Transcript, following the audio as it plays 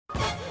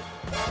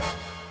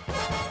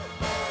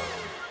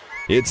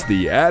It's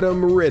the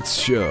Adam Ritz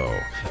Show,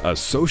 a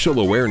social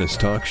awareness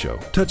talk show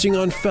touching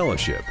on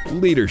fellowship,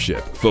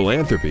 leadership,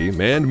 philanthropy,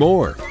 and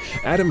more.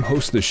 Adam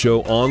hosts the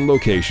show on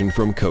location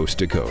from coast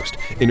to coast,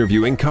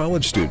 interviewing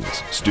college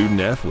students, student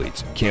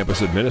athletes,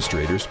 campus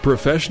administrators,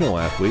 professional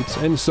athletes,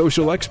 and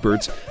social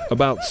experts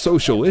about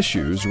social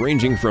issues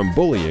ranging from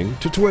bullying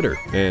to Twitter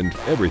and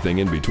everything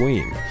in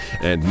between.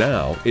 And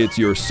now, it's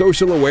your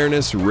social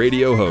awareness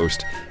radio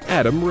host,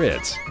 Adam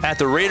Ritz. At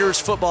the Raiders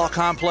football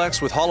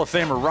complex with Hall of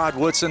Famer Rod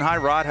Woodson. Hi,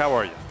 Rod. How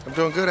are you? I'm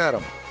doing good,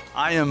 Adam.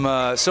 I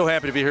am so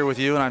happy to be here with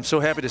you, and I'm so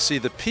happy to see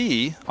the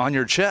P on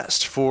your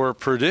chest for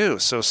Purdue.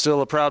 So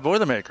still a proud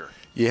Boilermaker.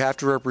 You have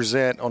to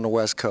represent on the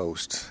West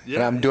Coast,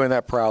 and I'm doing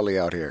that proudly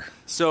out here.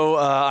 So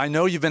I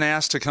know you've been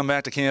asked to come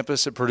back to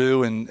campus at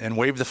Purdue and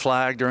wave the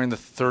flag during the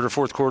third or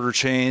fourth quarter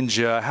change.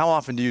 How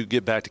often do you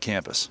get back to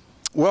campus?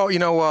 Well,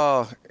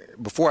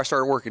 before I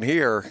started working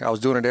here, I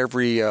was doing it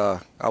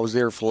I was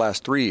there for the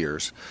last 3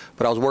 years,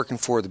 but I was working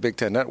for the Big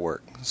Ten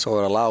Network. So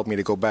it allowed me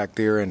to go back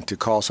there and to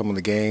call some of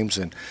the games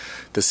and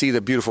to see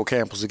the beautiful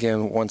campus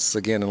once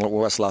again in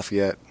West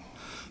Lafayette.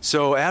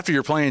 So after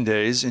your playing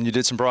days, and you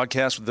did some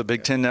broadcasts with the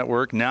Big Ten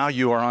Network, now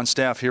you are on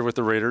staff here with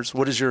the Raiders.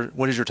 What is your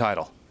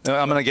title?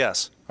 I'm going to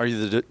guess. Are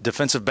you the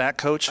defensive back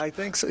coach? I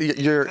think so.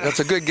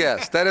 That's a good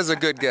guess. That is a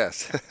good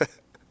guess.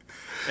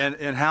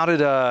 And how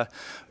did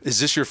is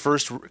this your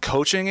first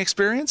coaching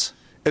experience?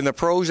 In the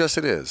pros, yes,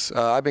 it is.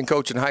 I've been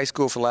coaching high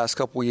school for the last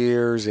couple of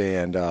years,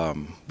 and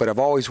but I've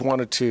always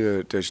wanted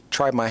to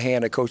try my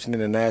hand at coaching in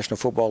the National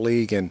Football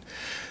League, and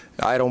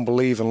I don't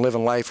believe in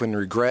living life in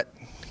regret.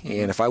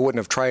 And if I wouldn't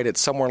have tried it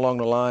somewhere along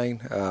the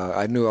line,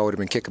 I knew I would have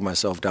been kicking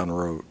myself down the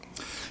road.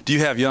 Do you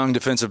have young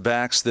defensive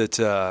backs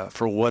that,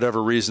 for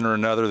whatever reason or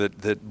another,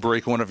 that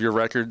break one of your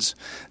records,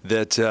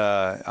 that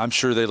I'm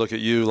sure they look at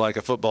you like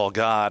a football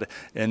god,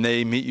 and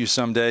they meet you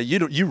someday?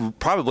 You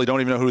probably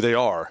don't even know who they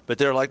are, but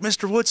they're like,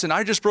 Mr. Woodson,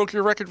 I just broke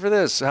your record for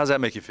this. How's that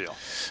make you feel?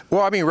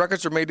 Well, I mean,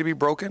 records are made to be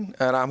broken,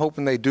 and I'm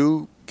hoping they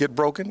do get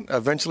broken.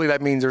 Eventually,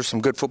 that means there's some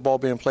good football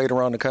being played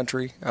around the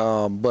country.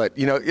 But,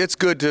 it's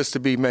good just to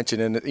be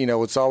mentioned. And,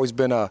 it's always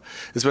been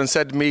it's been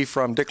said to me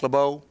from Dick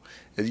LeBeau,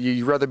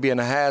 you'd rather be in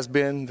a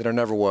has-been than there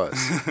never was.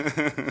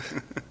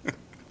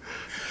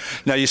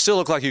 Now, you still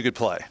look like you could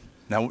play.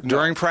 Now,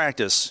 during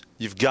practice,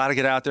 you've got to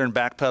get out there and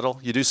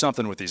backpedal. You do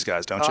something with these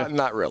guys, don't you?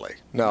 Not really.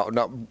 No.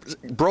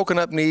 Broken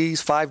up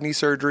knees, 5 knee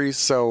surgeries.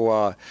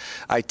 So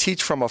I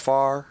teach from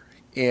afar.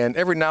 And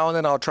every now and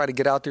then I'll try to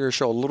get out there and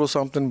show a little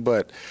something,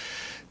 but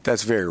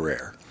that's very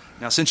rare.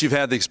 Now, since you've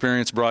had the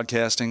experience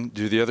broadcasting,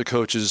 do the other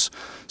coaches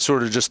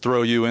sort of just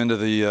throw you into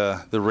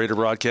the Raider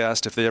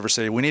broadcast? If they ever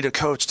say, we need a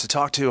coach to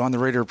talk to on the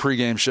Raider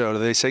pregame show, do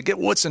they say, get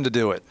Woodson to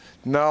do it?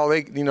 No,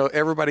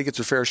 everybody gets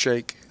a fair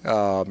shake.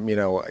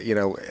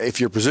 If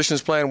your position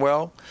is playing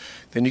well,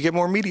 then you get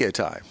more media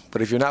time.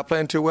 But if you're not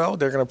playing too well,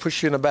 they're going to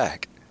push you in the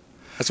back.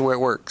 That's the way it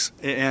works.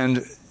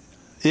 And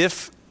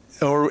if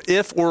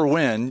or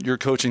when your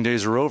coaching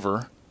days are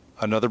over,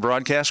 another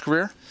broadcast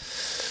career?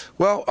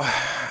 Well,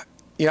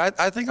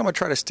 I think I'm going to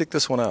try to stick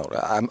this one out.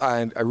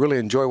 I really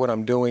enjoy what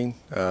I'm doing.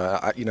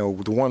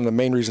 One of the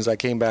main reasons I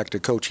came back to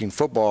coaching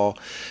football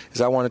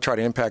is I want to try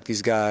to impact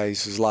these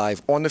guys'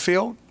 life on the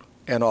field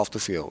and off the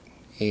field.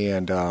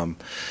 And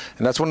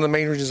that's one of the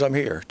main reasons I'm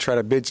here, try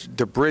to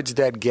bridge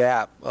that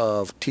gap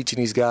of teaching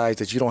these guys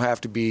that you don't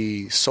have to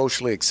be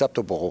socially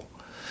acceptable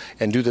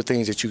and do the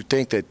things that you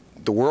think that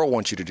the world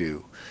wants you to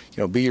do.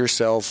 Be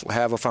yourself,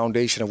 have a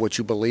foundation of what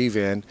you believe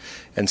in,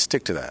 and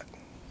stick to that.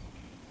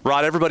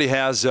 Rod, everybody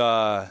has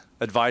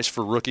advice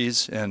for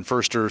rookies and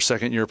first or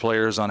second year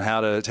players on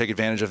how to take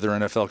advantage of their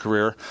NFL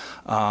career.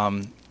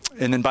 And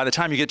then by the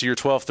time you get to your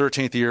 12th,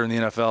 13th year in the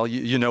NFL,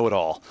 you know it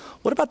all.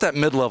 What about that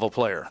mid-level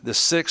player, the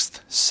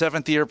 6th,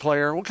 7th year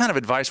player? What kind of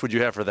advice would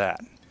you have for that?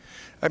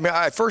 I mean,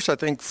 I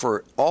think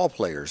for all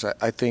players,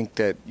 I think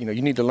that you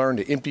need to learn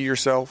to empty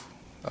yourself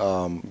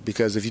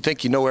because if you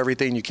think you know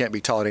everything, you can't be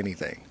taught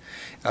anything.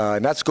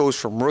 And that goes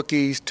from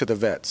rookies to the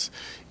vets.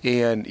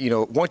 And,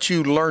 once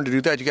you learn to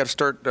do that, you got to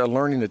start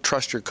learning to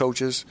trust your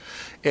coaches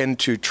and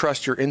to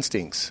trust your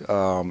instincts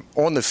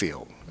on the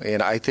field.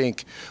 And I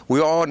think we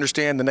all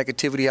understand the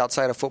negativity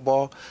outside of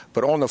football,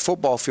 but on the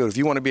football field, if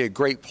you want to be a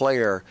great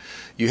player,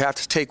 you have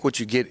to take what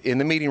you get in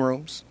the meeting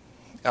rooms,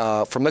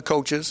 from the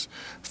coaches,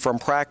 from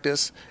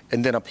practice,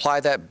 and then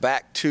apply that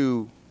back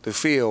to the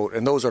field,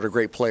 and those are the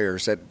great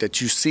players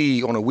that you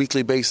see on a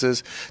weekly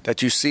basis,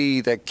 that you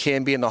see that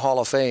can be in the Hall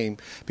of Fame,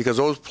 because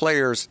those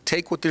players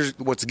take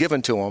what's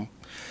given to them,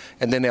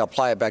 and then they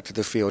apply it back to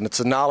the field. And it's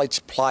the knowledge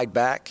applied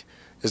back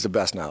is the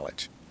best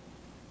knowledge.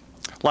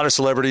 A lot of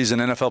celebrities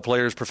and NFL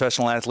players,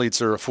 professional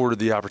athletes are afforded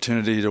the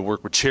opportunity to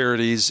work with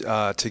charities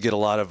to get a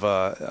lot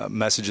of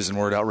messages and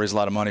word out, raise a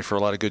lot of money for a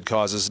lot of good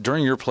causes.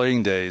 During your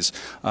playing days,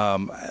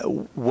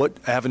 what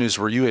avenues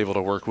were you able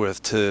to work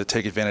with to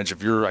take advantage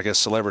of your,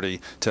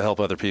 celebrity to help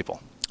other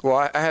people?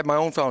 Well, I had my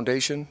own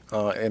foundation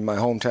in my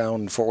hometown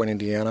in Fort Wayne,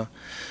 Indiana.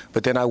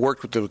 But then I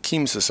worked with the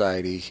Leukemia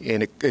Society.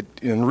 And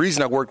and the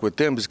reason I worked with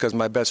them is because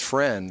my best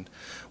friend,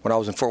 when I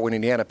was in Fort Wayne,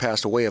 Indiana,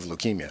 passed away of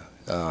leukemia.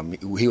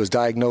 He was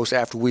diagnosed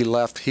after we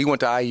left. He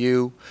went to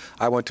IU.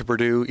 I went to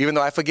Purdue, even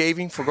though I forgave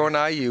him for going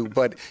to IU.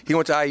 But he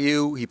went to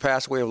IU. He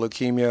passed away of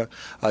leukemia.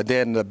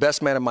 Then the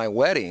best man at my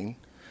wedding,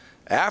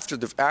 after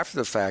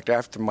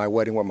my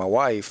wedding with my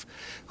wife,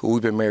 who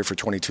we've been married for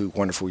 22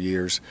 wonderful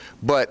years,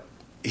 but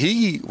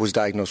he was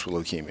diagnosed with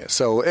leukemia.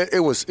 So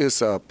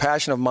it's a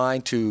passion of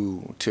mine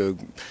to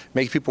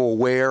make people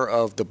aware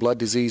of the blood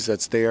disease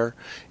that's there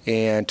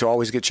and to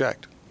always get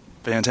checked.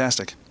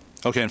 Fantastic.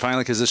 Okay, and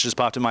finally, because this just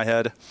popped in my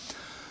head,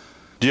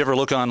 do you ever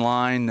look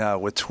online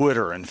with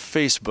Twitter and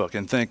Facebook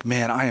and think,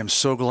 man, I am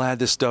so glad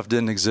this stuff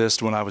didn't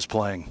exist when I was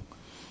playing?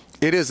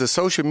 It is. The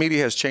social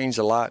media has changed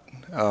a lot.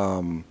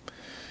 But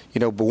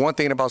one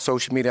thing about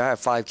social media, I have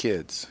 5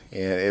 kids,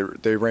 and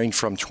they range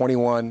from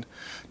 21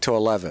 to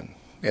 11.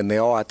 And they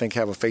all, I think,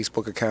 have a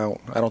Facebook account.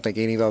 I don't think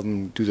any of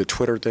them do the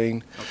Twitter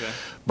thing. Okay.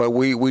 But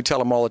we tell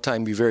them all the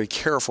time, be very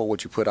careful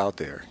what you put out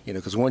there.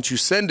 Because once you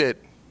send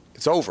it,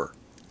 it's over.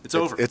 It's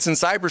over. It's in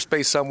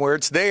cyberspace somewhere.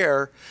 It's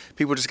there.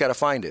 People just got to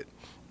find it.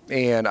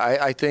 And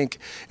I think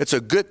it's a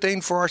good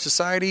thing for our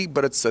society,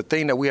 but it's a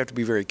thing that we have to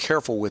be very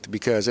careful with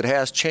because it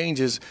has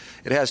changed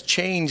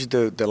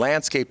the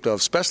landscape of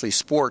especially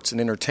sports and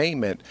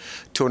entertainment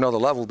to another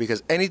level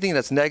because anything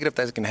that's negative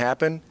that can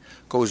happen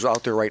goes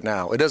out there right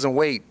now. It doesn't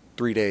wait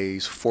 3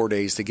 days, 4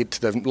 days to get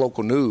to the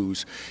local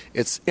news.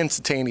 It's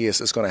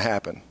instantaneous. It's going to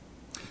happen.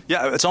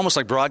 Yeah, it's almost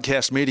like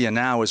broadcast media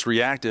now is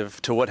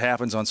reactive to what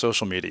happens on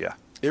social media.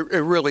 It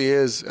really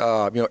is.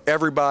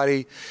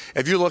 Everybody,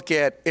 if you look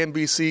at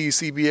NBC,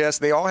 CBS,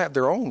 they all have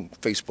their own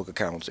Facebook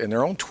accounts and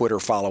their own Twitter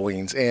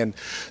followings. And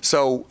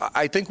so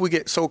I think we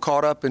get so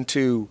caught up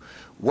into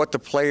what the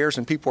players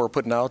and people are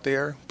putting out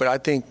there. But I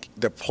think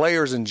the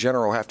players in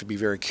general have to be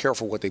very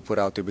careful what they put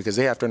out there because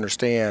they have to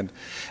understand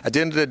at the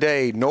end of the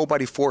day,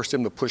 nobody forced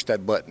them to push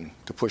that button,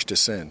 to push to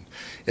send.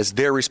 It's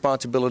their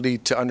responsibility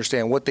to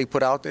understand what they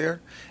put out there,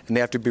 and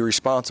they have to be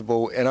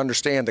responsible and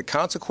understand the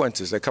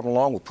consequences that come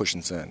along with push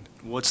and send.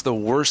 What's the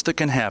worst that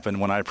can happen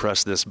when I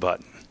press this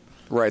button?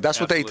 Right, that's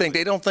Absolutely. what they think.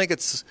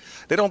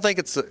 They don't think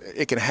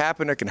it can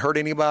happen or can hurt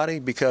anybody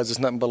because it's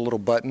nothing but a little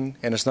button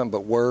and it's nothing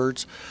but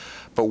words.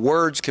 But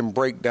words can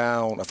break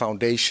down a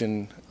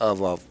foundation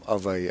of a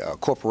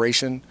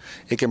corporation.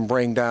 It can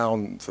bring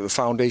down the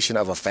foundation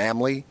of a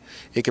family.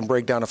 It can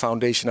break down the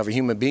foundation of a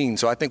human being.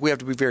 So I think we have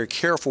to be very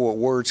careful what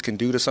words can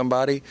do to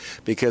somebody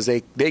because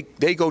they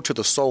go to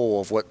the soul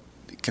of what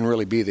can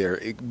really be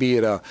there, be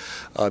it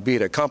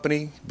a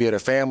company, be it a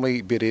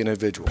family, be it an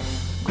individual.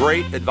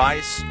 Great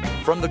advice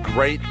from the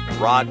great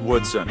Rod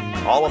Woodson,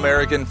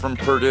 All-American from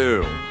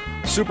Purdue.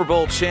 Super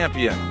Bowl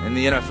champion in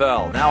the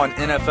NFL, now an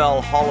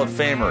NFL Hall of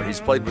Famer.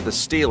 He's played with the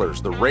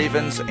Steelers, the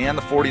Ravens, and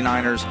the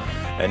 49ers,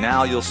 and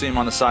now you'll see him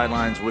on the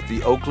sidelines with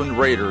the Oakland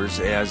Raiders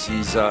as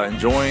he's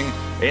enjoying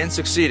and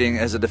succeeding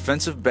as a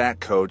defensive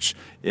back coach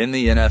in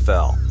the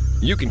NFL.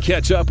 You can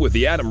catch up with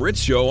The Adam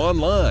Ritz Show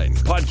online.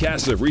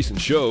 Podcasts of recent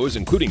shows,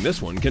 including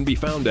this one, can be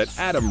found at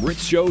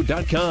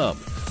adamritzshow.com.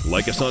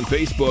 Like us on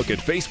Facebook at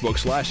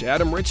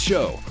Facebook/Adam Ritz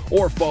Show,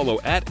 or follow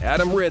at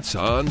Adam Ritz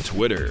on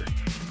Twitter.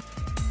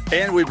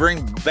 And we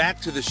bring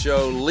back to the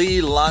show Lee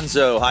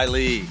Lonzo. Hi,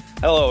 Lee.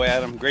 Hello,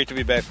 Adam. Great to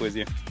be back with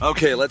you.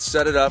 Okay, let's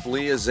set it up.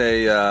 Lee is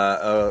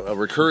a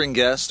recurring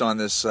guest on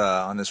this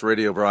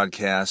radio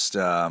broadcast.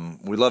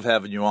 We love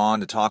having you on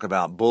to talk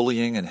about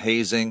bullying and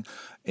hazing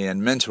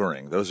and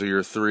mentoring. Those are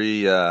your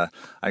 3,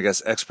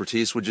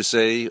 expertise. Would you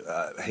say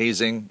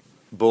hazing,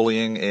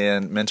 bullying,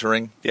 and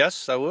mentoring?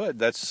 Yes, I would.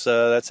 That's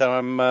how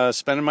I'm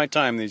spending my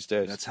time these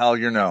days. That's how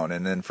you're known.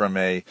 And then from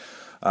an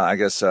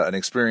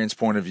experience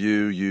point of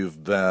view,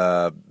 you've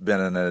been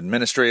an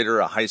administrator,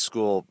 a high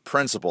school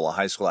principal, a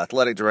high school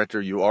athletic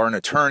director. You are an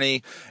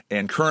attorney,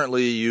 and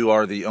currently you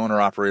are the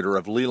owner-operator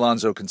of Lee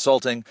Lonzo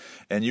Consulting,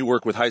 and you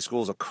work with high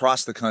schools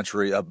across the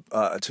country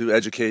to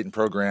educate and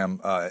program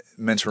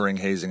mentoring,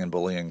 hazing, and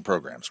bullying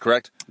programs,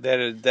 correct?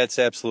 That's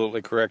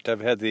absolutely correct.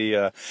 I've had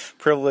the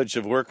privilege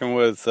of working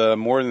with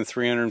more than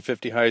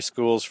 350 high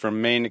schools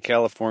from Maine to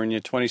California,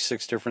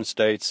 26 different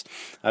states.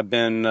 I've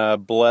been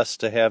blessed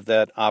to have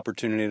that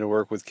opportunity to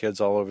work with kids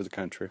all over the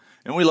country.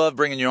 And we love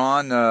bringing you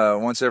on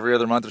once every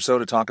other month or so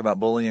to talk about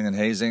bullying and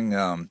hazing,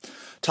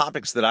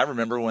 topics that I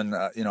remember when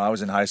I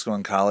was in high school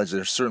and college.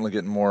 They're certainly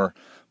getting more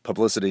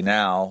publicity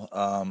now.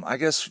 I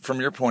guess from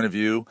your point of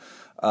view,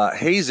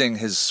 hazing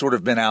has sort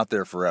of been out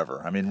there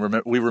forever. I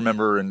mean, we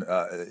remember and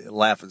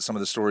laugh at some of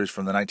the stories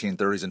from the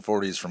 1930s and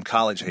 40s from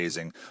college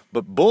hazing.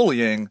 But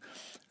bullying,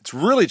 it's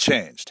really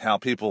changed how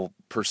people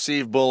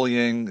perceive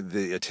bullying,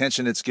 the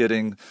attention it's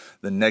getting,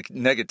 the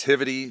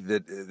negativity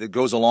that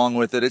goes along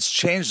with it. It's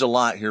changed a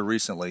lot here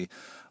recently.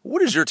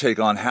 What is your take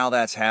on how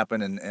that's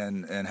happened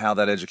and how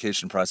that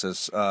education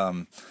process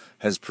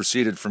has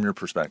proceeded from your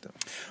perspective?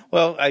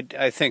 Well,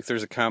 I think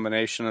there's a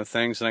combination of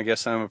things, and I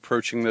guess I'm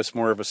approaching this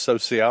more of a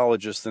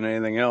sociologist than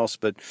anything else,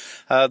 but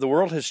the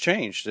world has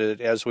changed,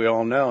 as we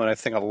all know, and I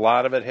think a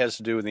lot of it has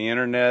to do with the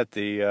internet,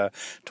 the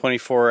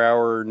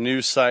 24-hour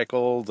news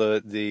cycle,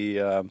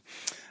 the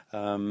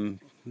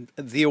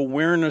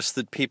awareness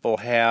that people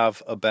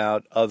have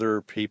about other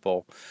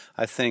people.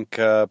 I think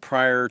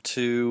prior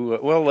to,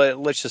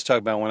 let's just talk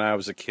about when I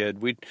was a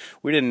kid. We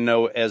didn't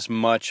know as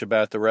much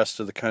about the rest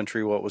of the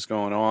country, what was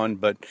going on,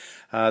 but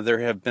there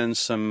have been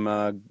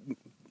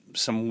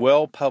some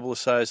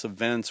well-publicized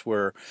events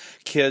where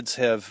kids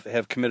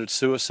have committed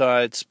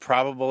suicides,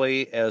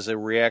 probably as a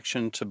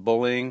reaction to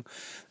bullying.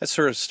 That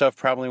sort of stuff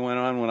probably went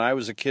on when I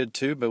was a kid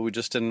too, but we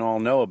just didn't all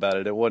know about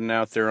it. It wasn't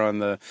out there on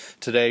the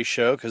Today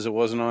Show because it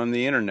wasn't on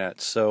the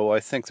internet. So I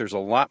think there's a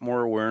lot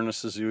more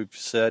awareness, as you've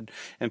said,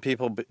 and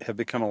people have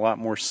become a lot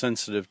more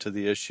sensitive to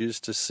the issues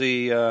to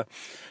see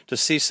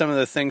some of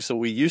the things that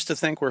we used to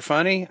think were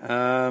funny,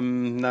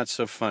 not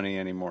so funny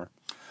anymore.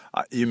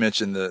 You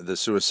mentioned the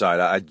suicide.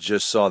 I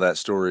just saw that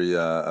story,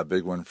 a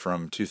big one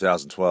from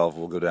 2012.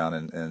 We'll go down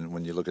and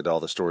when you look at all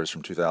the stories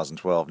from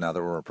 2012, now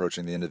that we're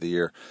approaching the end of the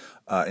year,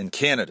 in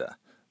Canada,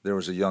 there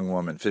was a young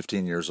woman,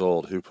 15 years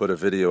old, who put a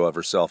video of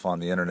herself on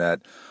the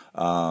internet,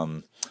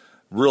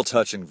 real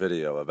touching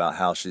video about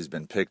how she's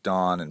been picked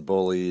on and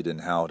bullied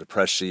and how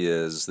depressed she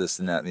is, this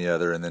and that and the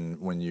other. And then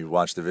when you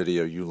watch the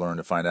video, you learn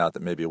to find out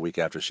that maybe a week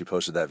after she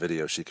posted that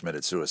video, she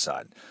committed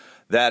suicide.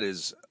 That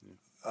is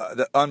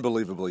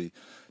unbelievably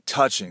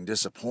touching,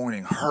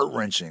 disappointing,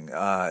 heart-wrenching,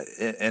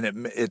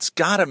 and it's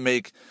got to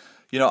make,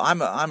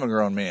 I'm a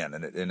grown man,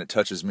 and it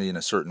touches me in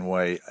a certain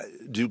way.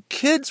 Do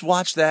kids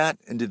watch that,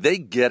 and do they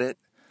get it?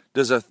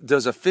 Does a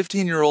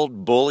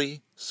 15-year-old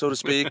bully, so to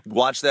speak,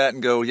 watch that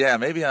and go, yeah,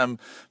 maybe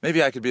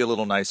I could be a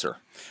little nicer?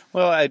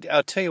 Well,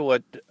 I'll tell you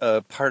what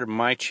part of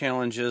my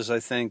challenge is, I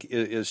think,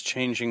 is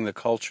changing the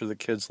culture that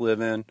kids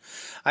live in.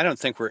 I don't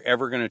think we're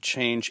ever going to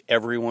change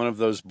every one of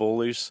those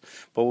bullies,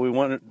 but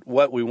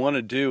what we want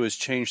to do is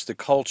change the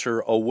culture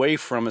away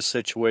from a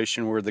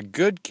situation where the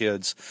good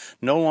kids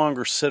no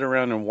longer sit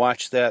around and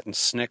watch that and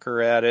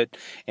snicker at it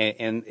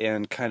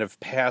and kind of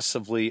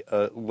passively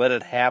let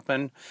it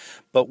happen,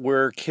 but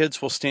where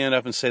kids will stand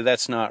up and say,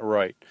 that's not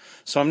right.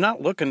 So I'm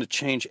not looking to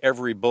change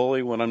every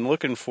bully. What I'm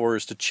looking for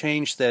is to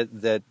change that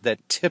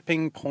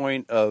tipping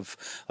point of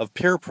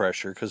peer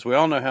pressure, because we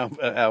all know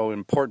how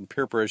important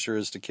peer pressure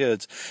is to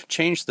kids.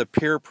 Change the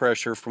peer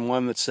pressure from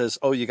one that says,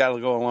 oh, you got to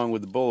go along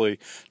with the bully,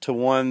 to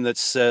one that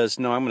says,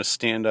 no, I'm going to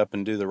stand up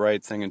and do the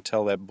right thing and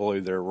tell that bully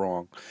they're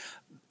wrong.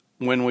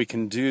 When we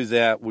can do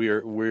that, we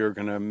are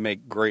going to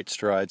make great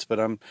strides. But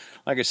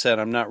like I said,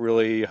 I'm not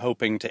really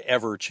hoping to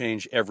ever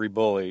change every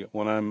bully.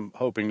 What I'm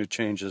hoping to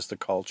change is the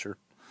culture.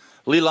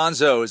 Lee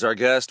Lonzo is our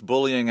guest,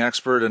 bullying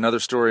expert. Another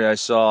story I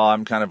saw,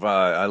 I'm kind of,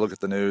 I look at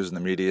the news and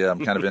the media.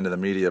 I'm kind of into the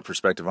media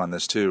perspective on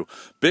this too.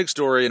 Big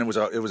story, and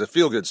it was a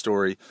feel-good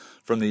story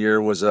from the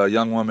year, was a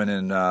young woman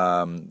in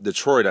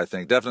Detroit, I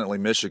think, definitely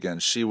Michigan.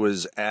 She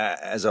was,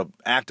 as an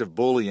act of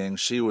bullying,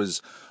 she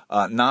was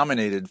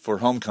nominated for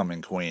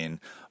Homecoming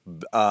Queen.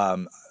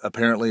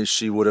 Apparently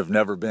she would have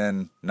never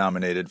been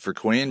nominated for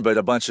Queen, but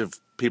a bunch of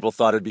people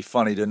thought it'd be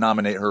funny to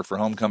nominate her for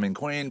Homecoming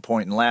Queen,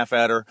 point and laugh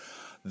at her.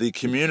 The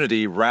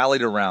community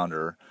rallied around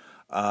her,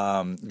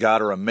 got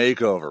her a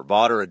makeover,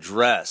 bought her a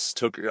dress,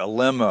 took her a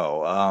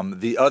limo.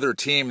 The other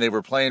team they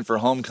were playing for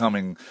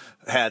Homecoming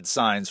had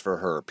signs for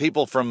her.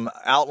 People from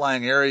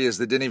outlying areas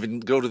that didn't even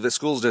go to the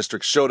schools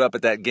district showed up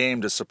at that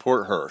game to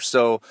support her.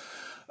 So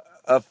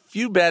a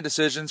few bad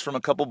decisions from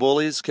a couple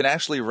bullies can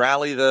actually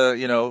rally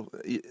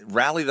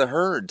the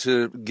herd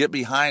to get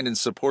behind and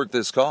support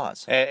this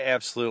cause.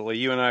 Absolutely.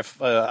 You and I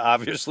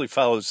obviously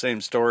follow the same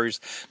stories,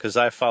 because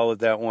I followed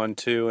that one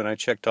too, and I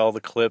checked all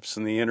the clips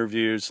and the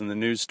interviews and the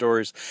news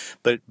stories.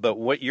 But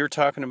what you're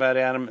talking about,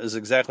 Adam, is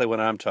exactly what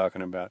I'm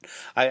talking about.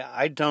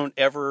 I don't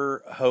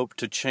ever hope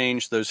to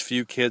change those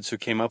few kids who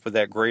came up with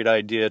that great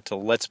idea to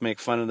let's make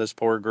fun of this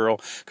poor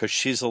girl because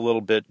she's a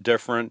little bit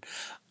different.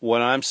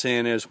 What I'm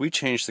saying is we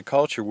change the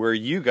culture where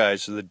you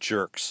guys are the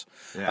jerks.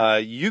 Yeah.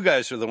 You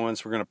guys are the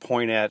ones we're going to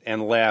point at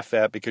and laugh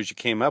at because you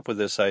came up with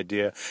this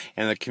idea.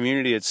 And the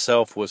community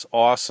itself was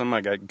awesome.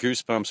 I got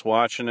goosebumps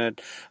watching it.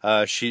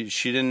 She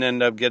didn't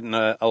end up getting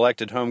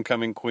elected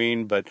Homecoming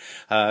Queen, but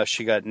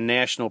she got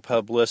national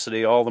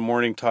publicity. All the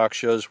morning talk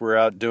shows were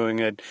out doing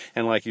it.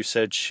 And like you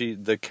said,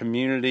 the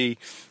community,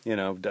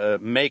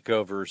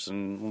 makeovers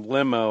and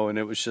limo, and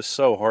it was just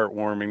so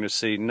heartwarming to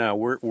see. No,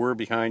 we're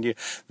behind you.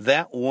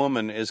 That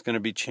woman is going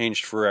to be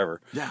changed forever.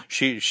 Yeah.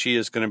 She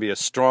is going to be a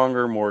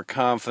stronger, more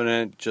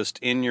confident, just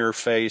in your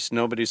face.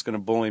 Nobody's going to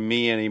bully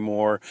me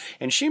anymore.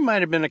 And she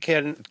might have been a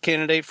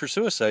candidate for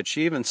suicide.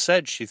 She even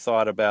said she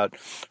thought about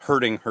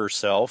hurting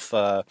herself.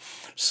 Good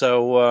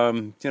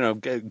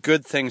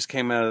things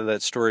came out of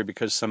that story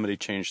because somebody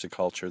changed the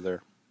culture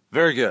there.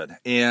 Very good.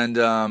 And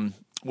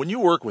when you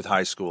work with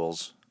high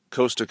schools,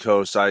 coast to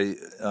coast,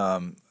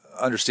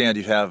 understand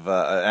you have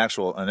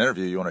an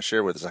interview you want to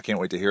share with us. I can't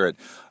wait to hear it.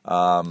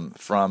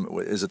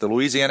 Is it the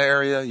Louisiana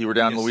area? You were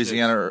down in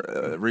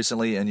Louisiana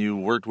recently, and you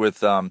worked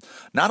with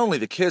not only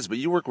the kids, but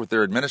you worked with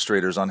their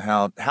administrators on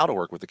how to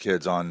work with the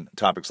kids on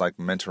topics like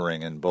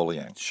mentoring and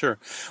bullying. Sure.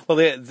 Well,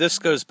 this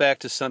goes back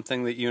to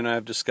something that you and I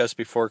have discussed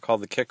before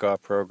called the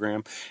Kickoff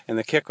Program. And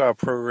the Kickoff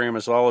Program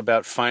is all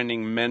about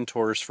finding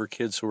mentors for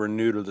kids who are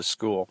new to the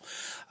school.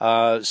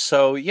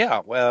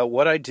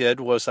 What I did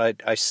was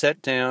I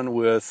sat down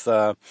with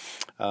the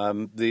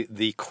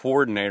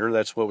coordinator,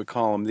 that's what we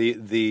call him,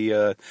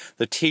 the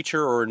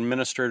teacher or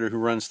administrator who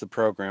runs the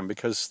program,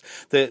 because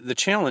the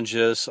challenge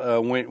is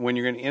when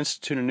you're going to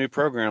institute a new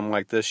program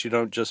like this, you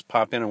don't just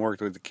pop in and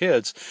work with the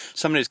kids.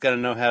 Somebody's got to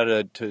know how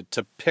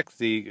to pick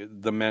the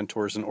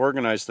mentors and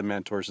organize the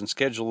mentors and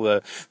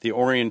schedule the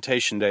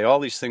orientation day, all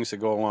these things that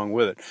go along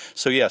with it.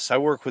 So yes, I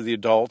work with the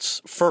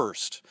adults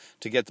first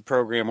to get the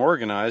program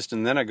organized,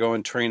 and then I go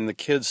and train the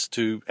kids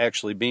to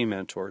actually be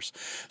mentors.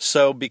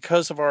 So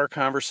because of our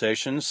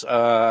conversations,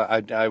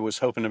 I was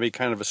hoping to be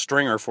kind of a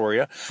stringer for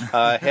you,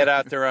 head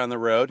out there on the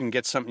road and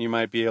get something you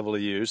might be able to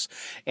use.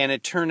 And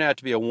it turned out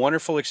to be a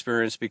wonderful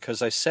experience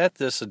because I sat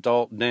this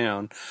adult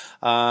down.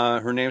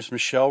 Her name's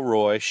Michelle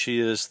Roy.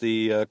 She is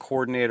the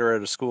coordinator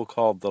at a school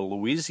called the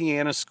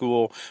Louisiana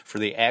School for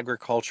the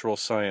Agricultural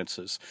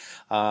Sciences.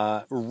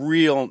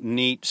 Real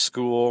neat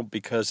school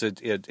because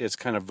it's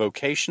kind of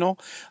vocational.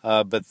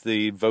 But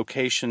the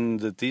vocation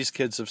that these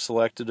kids have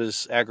selected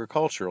is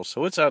agricultural.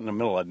 So it's out in the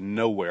middle of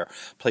nowhere,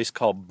 a place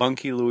called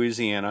Bunkie,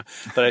 Louisiana.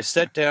 But I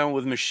sat down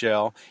with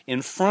Michelle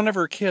in front of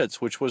her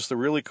kids, which was the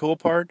really cool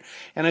part.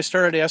 And I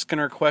started asking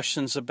her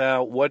questions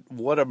about what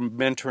a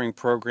mentoring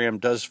program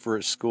does for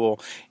a school.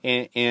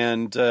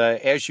 And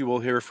as you will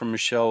hear from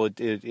Michelle,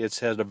 it's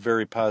had a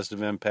very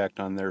positive impact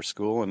on their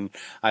school. And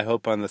I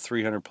hope on the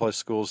 300 plus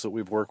schools that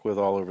we've worked with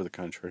all over the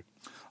country.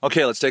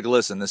 Okay, let's take a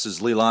listen. This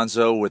is Lee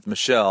Lonzo with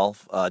Michelle,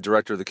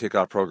 director of the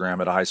Kickoff Program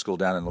at a high school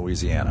down in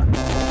Louisiana.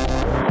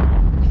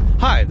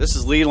 Hi, this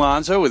is Lee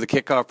Lonzo with the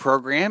Kickoff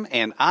Program,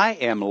 and I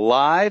am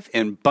live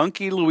in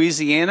Bunkie,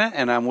 Louisiana,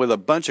 and I'm with a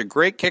bunch of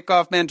great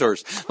kickoff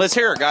mentors. Let's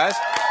hear it, guys.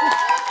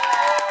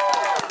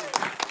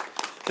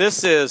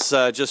 This is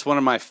just one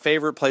of my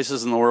favorite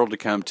places in the world to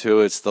come to.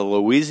 It's the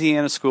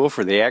Louisiana School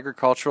for the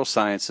Agricultural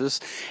Sciences,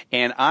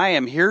 and I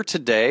am here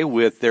today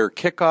with their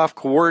kickoff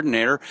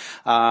coordinator,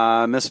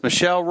 Miss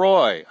Michelle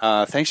Roy.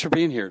 Thanks for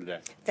being here today.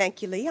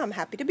 Thank you, Lee. I'm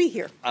happy to be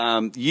here.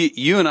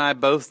 You and I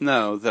both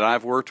know that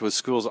I've worked with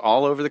schools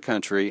all over the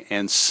country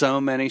and so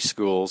many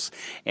schools,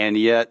 and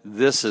yet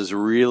this is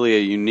really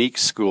a unique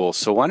school.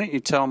 So why don't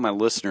you tell my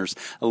listeners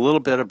a little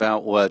bit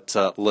about what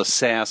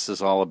LaSasse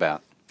is all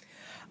about?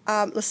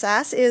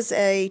 LaSasse is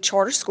a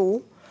charter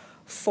school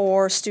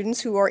for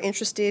students who are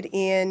interested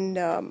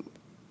in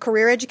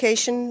career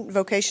education,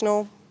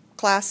 vocational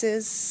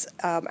classes,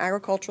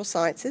 agricultural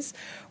sciences.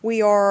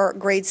 We are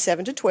grades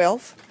 7 to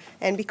 12,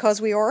 and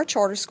because we are a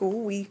charter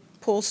school, we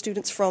pull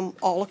students from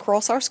all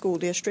across our school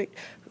district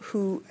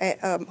who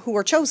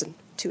are chosen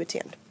to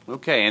attend.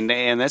 Okay, and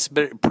that's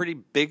a pretty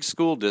big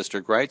school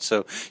district, right?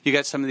 So you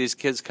got some of these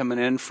kids coming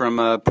in from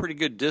a pretty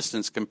good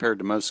distance compared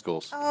to most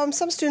schools.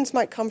 Some students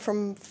might come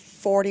from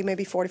 40,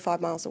 maybe 45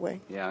 miles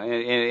away. Yeah,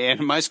 and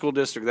in my school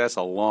district, that's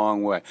a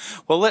long way.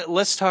 Well,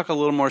 let's talk a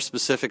little more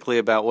specifically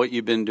about what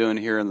you've been doing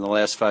here in the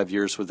last 5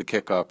 years with the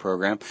Kickoff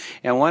Program.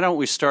 And why don't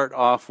we start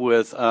off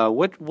with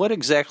what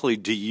exactly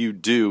do you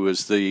do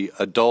as the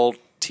adult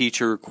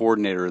teacher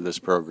coordinator of this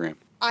program?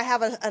 I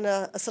have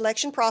a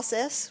selection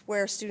process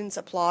where students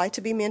apply to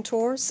be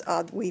mentors.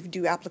 We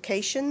do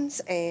applications,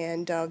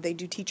 and they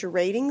do teacher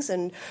ratings,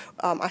 and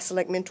I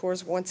select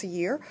mentors once a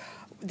year.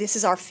 This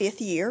is our 5th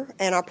year,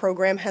 and our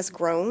program has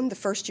grown. The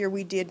first year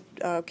we did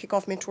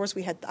Kickoff Mentors,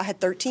 I had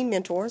 13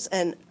 mentors,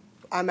 and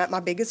I'm at my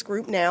biggest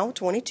group now,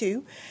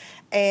 22.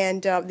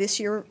 And last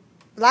year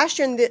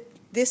and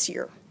this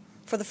year,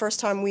 for the first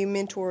time, we're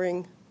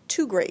mentoring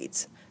 2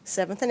 grades,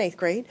 7th and 8th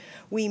grade.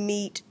 We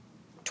meet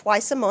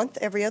twice a month,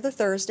 every other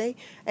Thursday,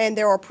 and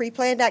there are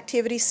pre-planned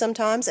activities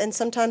sometimes, and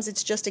sometimes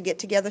it's just a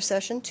get-together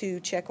session to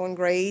check on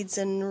grades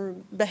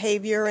and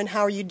behavior and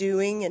how are you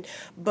doing.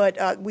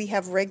 But we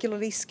have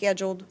regularly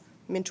scheduled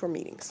mentor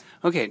meetings.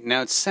 Okay,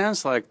 now it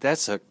sounds like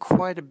that's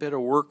quite a bit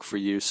of work for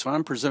you, so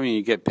I'm presuming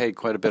you get paid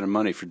quite a bit of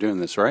money for doing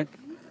this, right?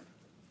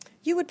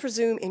 You would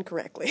presume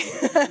incorrectly.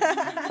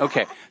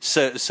 Okay,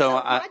 so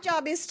my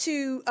job is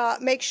to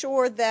make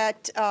sure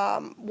that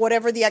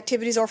whatever the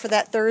activities are for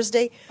that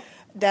Thursday,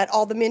 that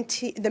all the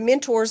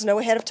mentors know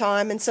ahead of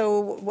time, and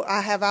so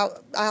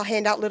I'll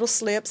hand out little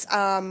slips.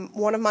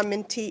 One of my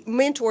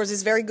mentors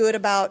is very good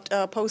about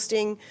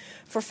posting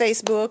for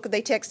Facebook.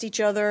 They text each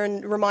other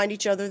and remind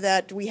each other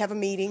that we have a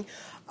meeting.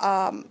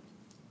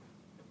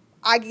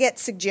 I get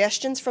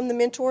suggestions from the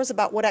mentors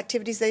about what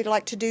activities they'd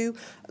like to do.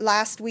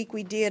 Last week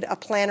we did a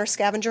planner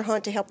scavenger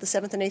hunt to help the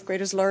 7th and 8th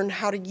graders learn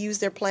how to use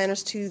their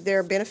planners to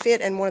their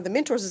benefit, and one of the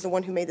mentors is the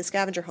one who made the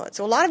scavenger hunt.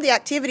 So a lot of the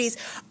activities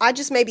I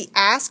just maybe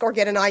ask or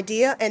get an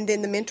idea, and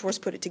then the mentors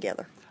put it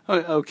together.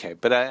 Okay,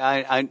 but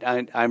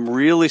I'm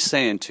really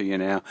saying to you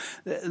now,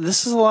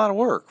 this is a lot of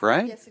work,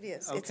 right? Yes, it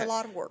is. Okay. It's a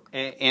lot of work.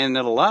 And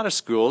at a lot of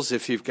schools,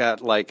 if you've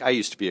got, like, I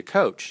used to be a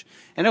coach,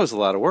 and it was a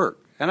lot of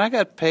work, and I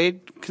got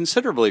paid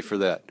considerably for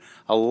that,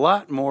 a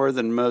lot more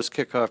than most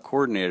kickoff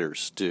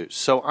coordinators do.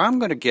 So I'm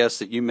going to guess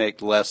that you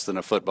make less than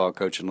a football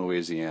coach in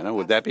Louisiana.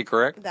 Would that be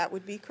correct? That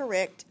would be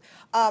correct.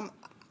 I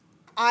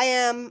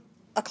am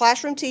a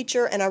classroom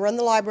teacher, and I run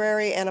the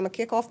library, and I'm a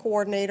kickoff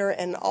coordinator,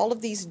 and all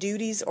of these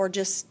duties are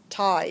just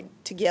tied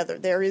together.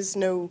 There is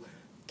no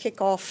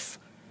kickoff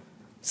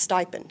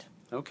stipend.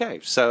 Okay,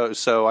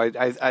 so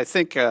I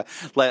think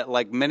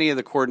like many of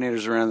the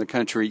coordinators around the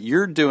country,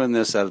 you're doing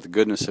this out of the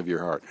goodness of your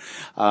heart.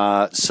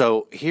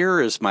 So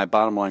here is my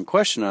bottom line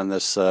question on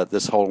this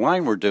this whole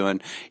line we're doing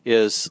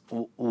is,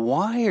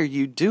 why are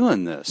you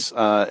doing this?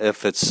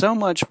 If it's so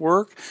much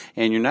work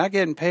and you're not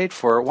getting paid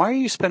for it, why are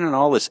you spending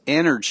all this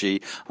energy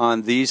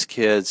on these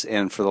kids,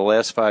 and for the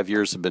last 5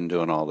 years have been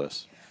doing all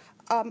this?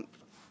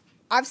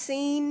 I've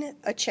seen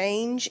a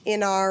change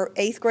in our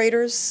 8th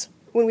graders.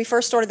 When we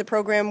first started the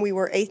program, we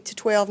were 8 to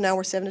 12. Now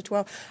we're 7 to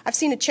 12. I've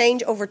seen a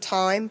change over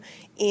time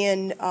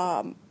in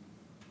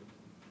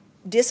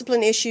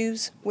discipline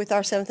issues with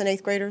our 7th and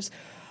 8th graders.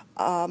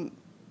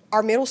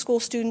 Our middle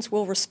school students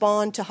will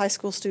respond to high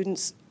school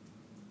students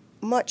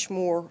much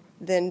more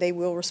than they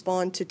will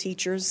respond to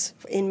teachers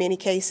in many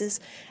cases.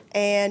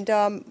 And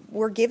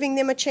we're giving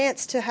them a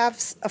chance to have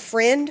a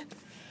friend,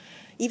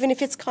 even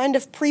if it's kind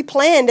of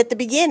pre-planned at the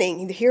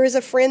beginning. Here is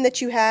a friend that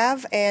you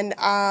have, and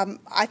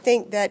I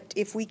think that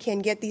if we can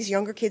get these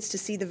younger kids to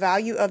see the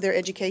value of their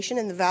education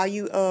and the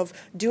value of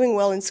doing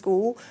well in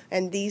school,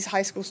 and these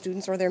high school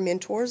students are their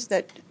mentors,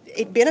 that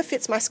it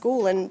benefits my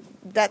school, and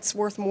that's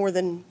worth more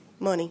than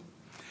money.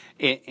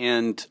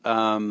 And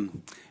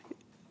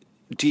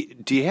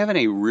do you have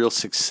any real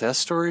success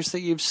stories that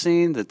you've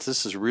seen that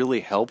this has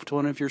really helped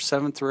one of your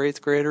 7th or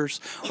 8th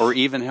graders, or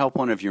even help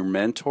one of your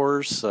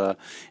mentors? And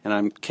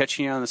I'm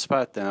catching you on the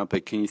spot now,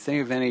 but can you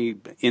think of any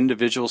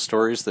individual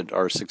stories that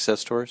are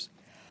success stories?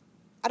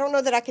 I don't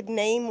know that I could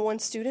name one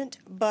student,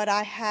 but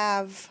I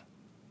have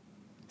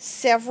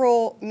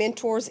several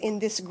mentors in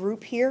this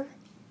group here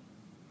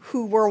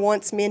who were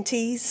once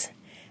mentees,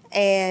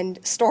 and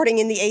starting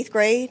in the 8th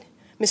grade,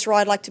 Mr. Roy,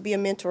 I'd like to be a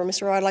mentor.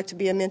 Mr. Roy, I'd like to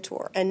be a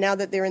mentor. And now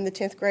that they're in the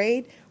 10th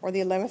grade or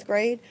the 11th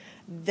grade,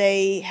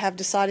 they have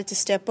decided to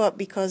step up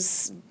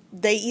because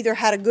they either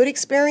had a good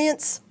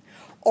experience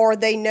or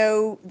they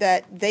know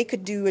that they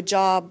could do a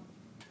job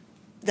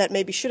that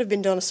maybe should have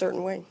been done a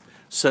certain way.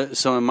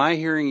 So am I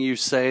hearing you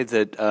say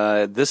that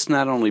this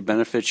not only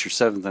benefits your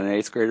 7th and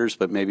 8th graders,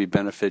 but maybe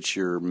benefits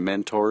your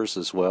mentors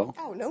as well?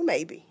 Oh, no,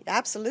 maybe.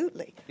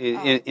 Absolutely.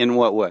 In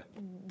what way?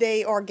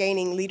 They are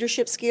gaining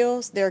leadership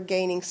skills, they're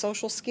gaining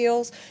social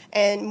skills,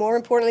 and more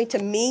importantly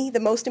to me, the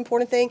most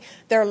important thing,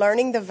 they're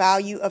learning the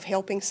value of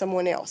helping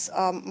someone else.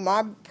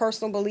 My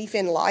personal belief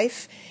in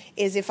life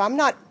is if I'm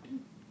not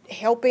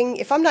helping,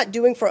 if I'm not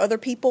doing for other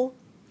people,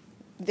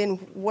 then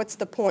what's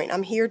the point?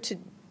 I'm here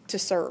to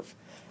serve.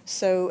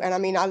 So, and I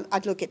mean, I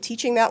look at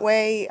teaching that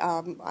way.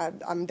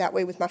 I'm that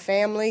way with my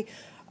family,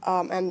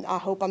 and I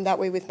hope I'm that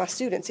way with my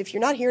students. If you're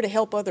not here to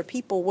help other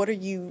people, what are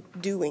you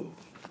doing?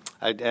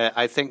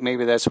 I think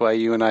maybe that's why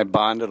you and I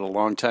bonded a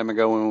long time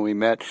ago when we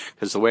met,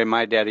 because the way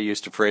my daddy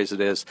used to phrase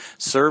it is,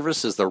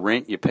 service is the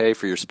rent you pay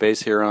for your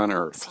space here on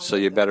earth, so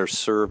you better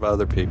serve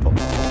other people.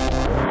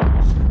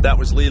 That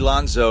was Lee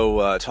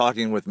Lonzo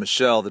talking with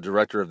Michelle, the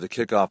director of the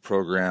kickoff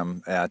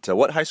program at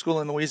what high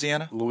school in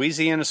Louisiana?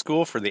 Louisiana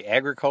School for the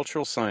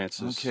Agricultural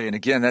Sciences. Okay, and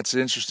again, that's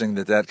interesting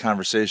that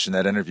conversation,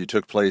 that interview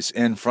took place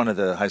in front of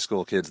the high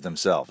school kids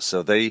themselves.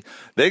 So they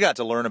got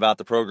to learn about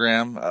the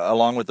program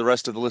along with the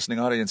rest of the listening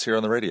audience here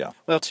on the radio.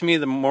 Well, to me,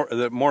 the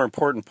more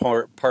important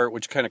part,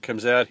 which kind of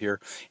comes out here,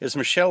 is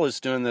Michelle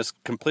is doing this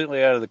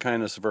completely out of the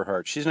kindness of her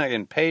heart. She's not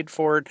getting paid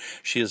for it.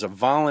 She is a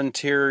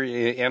volunteer,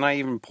 and I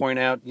even point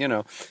out,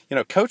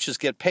 coaches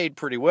get paid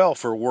pretty well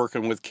for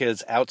working with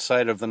kids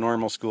outside of the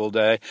normal school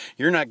day.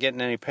 You're not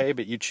getting any pay,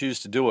 but you choose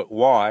to do it.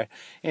 Why?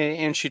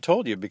 And she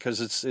told you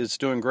because it's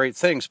doing great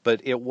things. But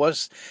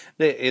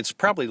it's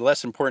probably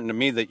less important to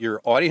me that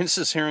your audience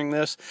is hearing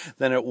this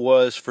than it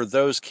was for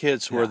those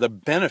kids who are the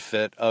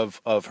benefit of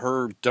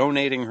her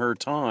donating her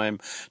time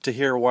to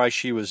hear why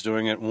she was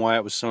doing it and why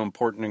it was so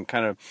important, and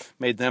kind of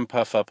made them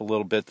puff up a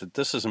little bit that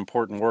this is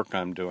important work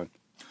I'm doing.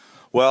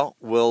 Well,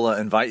 we'll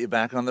invite you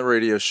back on the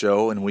radio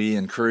show, and we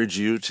encourage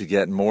you to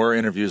get more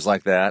interviews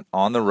like that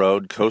on the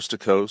road, coast to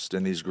coast,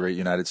 in these great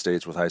United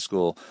States with high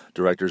school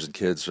directors and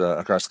kids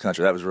across the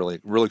country. That was really,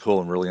 really cool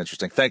and really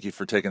interesting. Thank you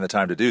for taking the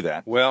time to do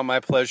that. Well,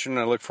 my pleasure, and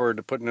I look forward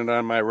to putting it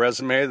on my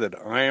resume that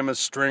I am a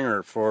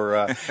stringer for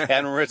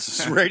Adam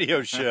Ritz's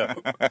radio show.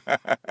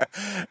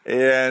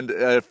 And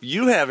if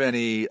you have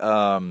any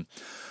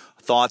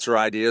thoughts or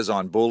ideas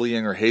on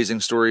bullying or hazing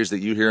stories that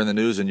you hear in the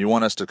news and you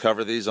want us to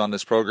cover these on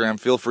this program,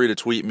 feel free to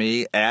tweet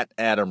me at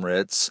Adam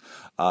Ritz.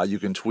 You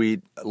can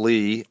tweet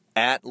Lee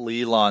at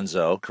Lee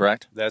Lonzo,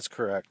 correct? That's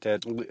correct.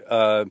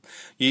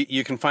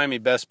 You can find me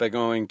best by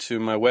going to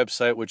my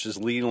website, which is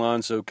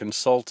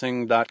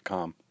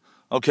leelonzoconsulting.com.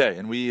 Okay,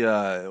 and we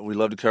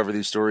love to cover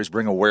these stories,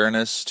 bring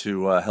awareness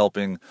to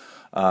helping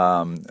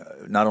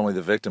not only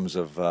the victims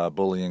of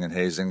bullying and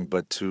hazing,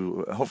 but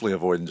to hopefully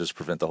avoid and just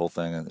prevent the whole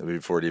thing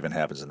before it even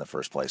happens in the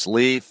first place.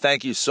 Lee,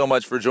 thank you so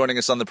much for joining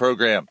us on the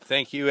program.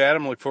 Thank you,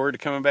 Adam. Look forward to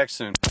coming back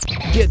soon.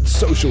 Get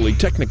socially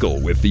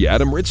technical with The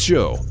Adam Ritz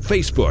Show.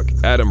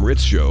 Facebook, Adam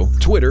Ritz Show.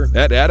 Twitter,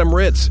 @Adam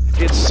Ritz.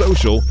 It's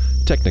social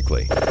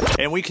technically.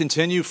 And we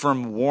continue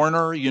from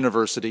Warner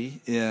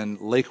University in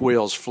Lake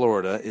Wales,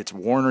 Florida. It's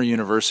Warner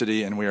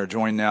University, and we are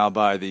joined now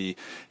by the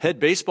head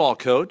baseball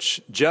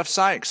coach, Jeff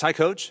Sykes. Hi,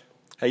 Coach.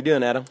 How you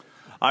doing, Adam?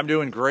 I'm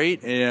doing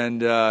great.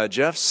 And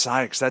Jeff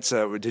Sykes,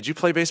 did you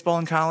play baseball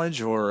in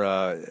college, or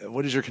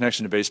what is your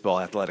connection to baseball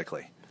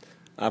athletically?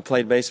 I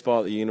played baseball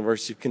at the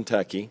University of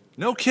Kentucky.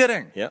 No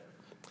kidding. Yep.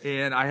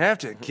 And I have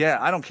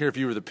to I don't care if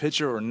you were the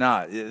pitcher or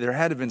not. There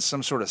had to have been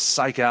some sort of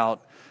psych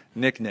out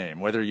nickname,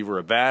 whether you were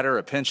a batter,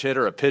 a pinch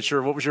hitter, a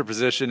pitcher. What was your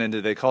position, and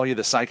did they call you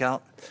the psych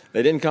out?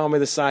 They didn't call me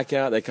the psych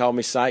out. They called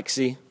me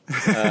Sykesy,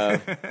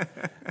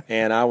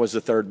 and I was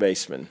the third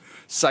baseman.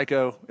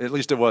 Psycho. At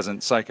least it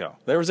wasn't psycho.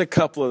 There was a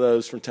couple of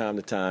those from time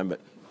to time, but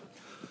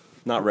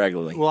not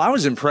regularly. Well, I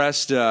was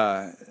impressed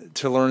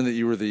to learn that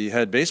you were the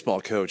head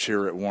baseball coach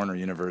here at Warner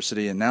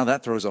University, and now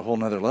that throws a whole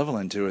nother level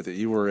into it, that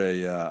you were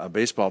a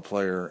baseball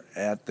player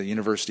at the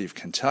University of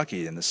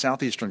Kentucky in the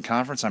Southeastern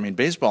Conference. I mean,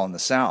 baseball in the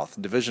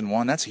South, Division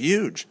I, that's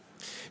huge.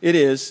 It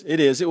is. It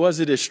is. It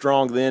wasn't as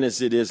strong then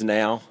as it is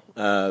now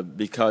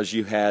because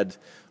you had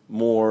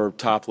more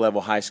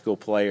top-level high school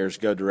players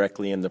go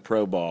directly in the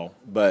pro ball,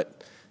 but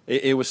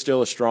it was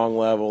still a strong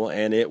level,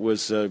 and it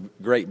was a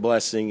great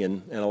blessing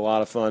and a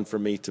lot of fun for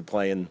me to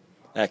play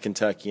at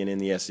Kentucky and in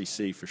the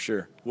SEC for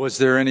sure. Was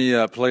there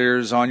any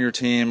players on your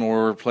team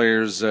or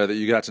players that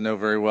you got to know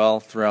very well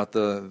throughout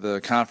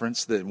the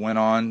conference that went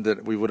on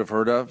that we would have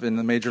heard of in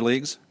the major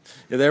leagues?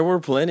 Yeah, there were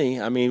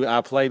plenty. I mean, I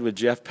played with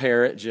Jeff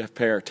Parrott. Jeff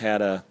Parrott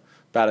had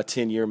about a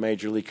 10-year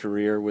major league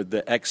career with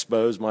the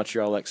Expos,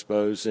 Montreal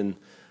Expos, and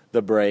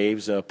the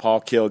Braves. Paul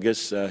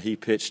Kilgus, he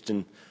pitched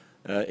in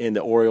the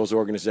Orioles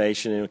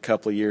organization in a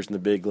couple of years in the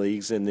big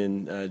leagues. And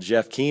then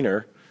Jeff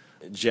Keener.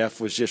 Jeff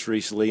was just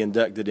recently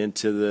inducted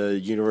into the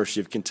University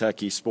of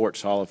Kentucky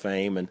Sports Hall of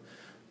Fame and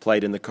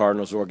played in the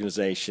Cardinals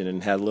organization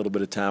and had a little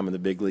bit of time in the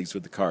big leagues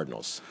with the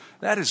Cardinals.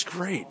 That is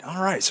great.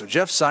 All right, so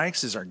Jeff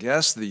Sykes is our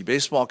guest, the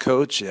baseball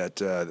coach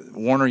at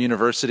Warner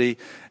University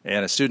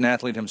and a student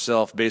athlete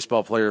himself,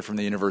 baseball player from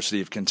the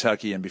University of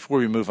Kentucky. And before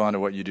we move on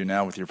to what you do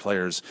now with your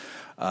players,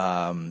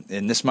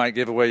 and this might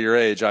give away your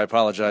age, I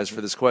apologize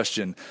for this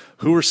question.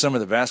 Who were some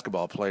of the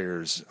basketball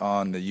players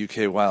on the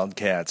UK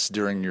Wildcats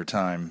during your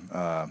time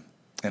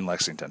in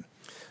Lexington?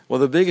 Well,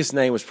 the biggest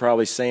name was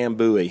probably Sam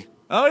Bowie.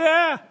 Oh,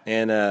 yeah.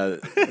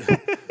 And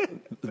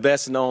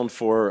best known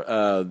for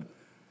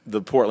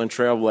the Portland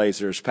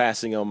Trailblazers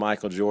passing on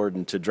Michael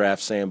Jordan to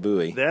draft Sam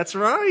Bowie. That's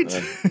right.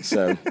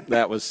 So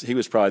he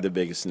was probably the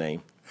biggest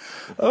name.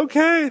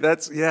 Okay,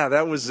 that's one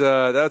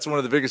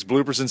of the biggest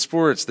bloopers in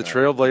sports. The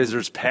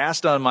Trailblazers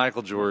passed on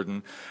Michael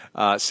Jordan.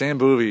 Sam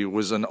Bowie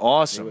was an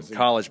awesome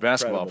college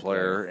basketball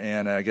player,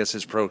 and I guess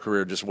his pro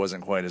career just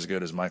wasn't quite as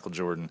good as Michael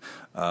Jordan.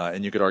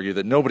 And you could argue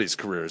that nobody's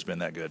career has been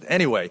that good.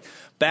 Anyway,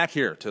 back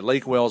here to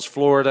Lake Wales,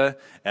 Florida,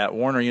 at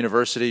Warner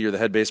University. You're the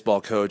head baseball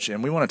coach,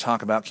 and we want to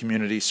talk about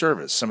community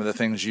service. Some of the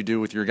things you do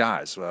with your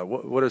guys.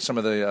 What are some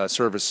of the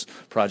service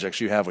projects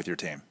you have with your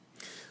team?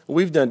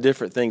 We've done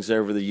different things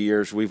over the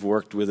years. We've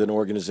worked with an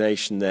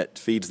organization that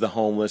feeds the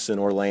homeless in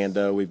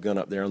Orlando. We've gone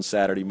up there on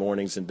Saturday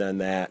mornings and done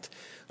that.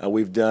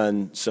 We've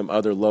done some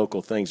other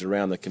local things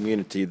around the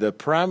community. The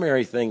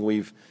primary thing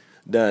we've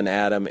done,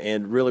 Adam,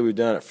 and really we've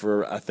done it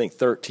for, I think,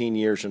 13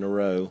 years in a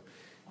row,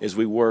 is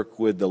we work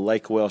with the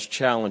Lake Wales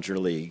Challenger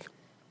League.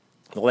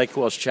 The Lake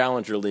Wales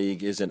Challenger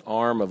League is an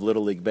arm of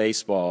Little League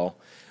Baseball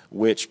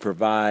which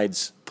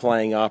provides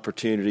playing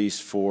opportunities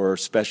for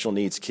special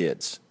needs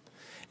kids.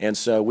 And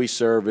so we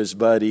serve as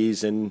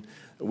buddies, and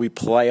we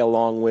play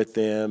along with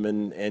them,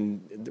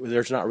 and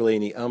there's not really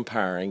any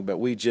umpiring, but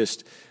we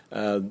just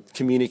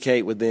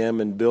communicate with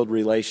them and build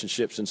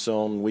relationships and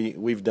so on.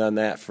 We've done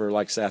that for,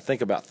 like I say, I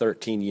think about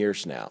 13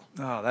 years now.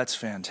 Oh, that's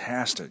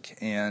fantastic.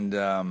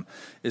 And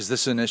is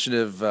this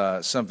initiative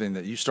something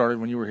that you started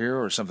when you were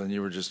here, or something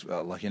you were just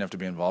lucky enough to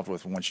be involved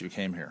with once you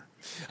came here?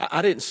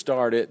 I didn't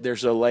start it.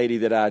 There's a lady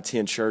that I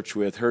attend church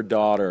with. Her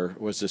daughter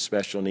was a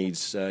special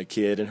needs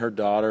kid, and her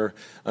daughter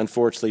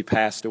unfortunately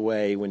passed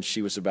away when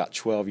she was about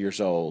 12 years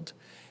old.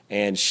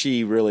 And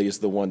she really is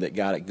the one that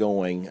got it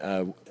going.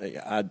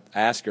 I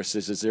asked her,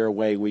 says, is there a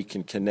way we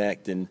can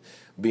connect and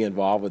be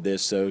involved with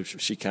this? So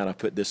she kind of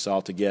put this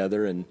all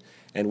together, and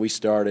we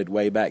started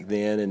way back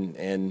then.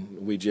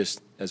 And we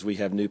just, as we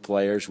have new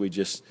players, we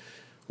just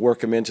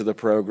work them into the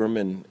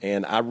program.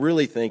 And I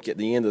really think at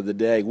the end of the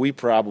day, we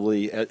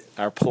probably,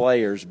 our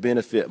players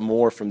benefit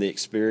more from the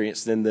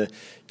experience than the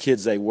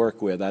kids they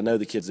work with. I know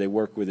the kids they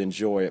work with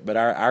enjoy it, but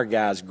our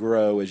guys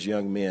grow as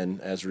young men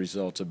as a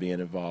result of being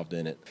involved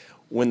in it.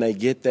 When they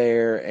get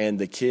there and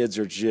the kids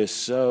are just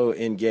so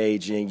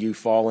engaging, you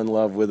fall in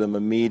love with them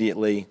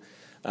immediately.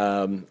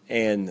 And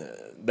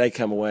they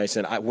come away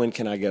saying, when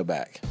can I go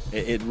back?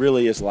 It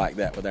really is like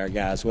that with our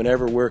guys.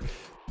 Whoever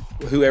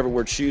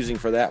we're choosing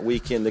for that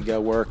weekend to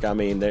go work, I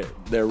mean,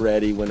 they're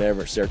ready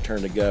whenever it's their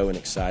turn to go and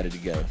excited to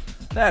go.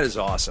 That is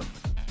awesome.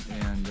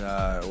 And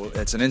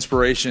it's an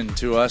inspiration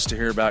to us to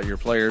hear about your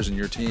players and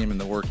your team and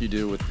the work you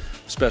do with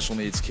special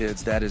needs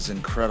kids. That is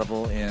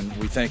incredible, and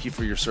we thank you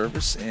for your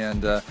service,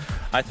 and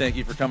I thank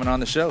you for coming on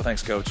the show.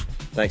 Thanks, Coach.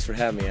 Thanks for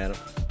having me, Adam.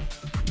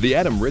 The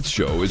Adam Ritz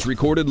Show is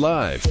recorded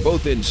live,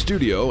 both in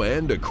studio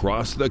and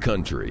across the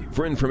country.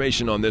 For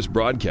information on this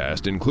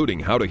broadcast,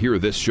 including how to hear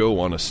this show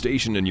on a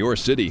station in your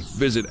city,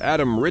 visit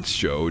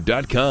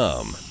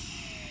adamritzshow.com.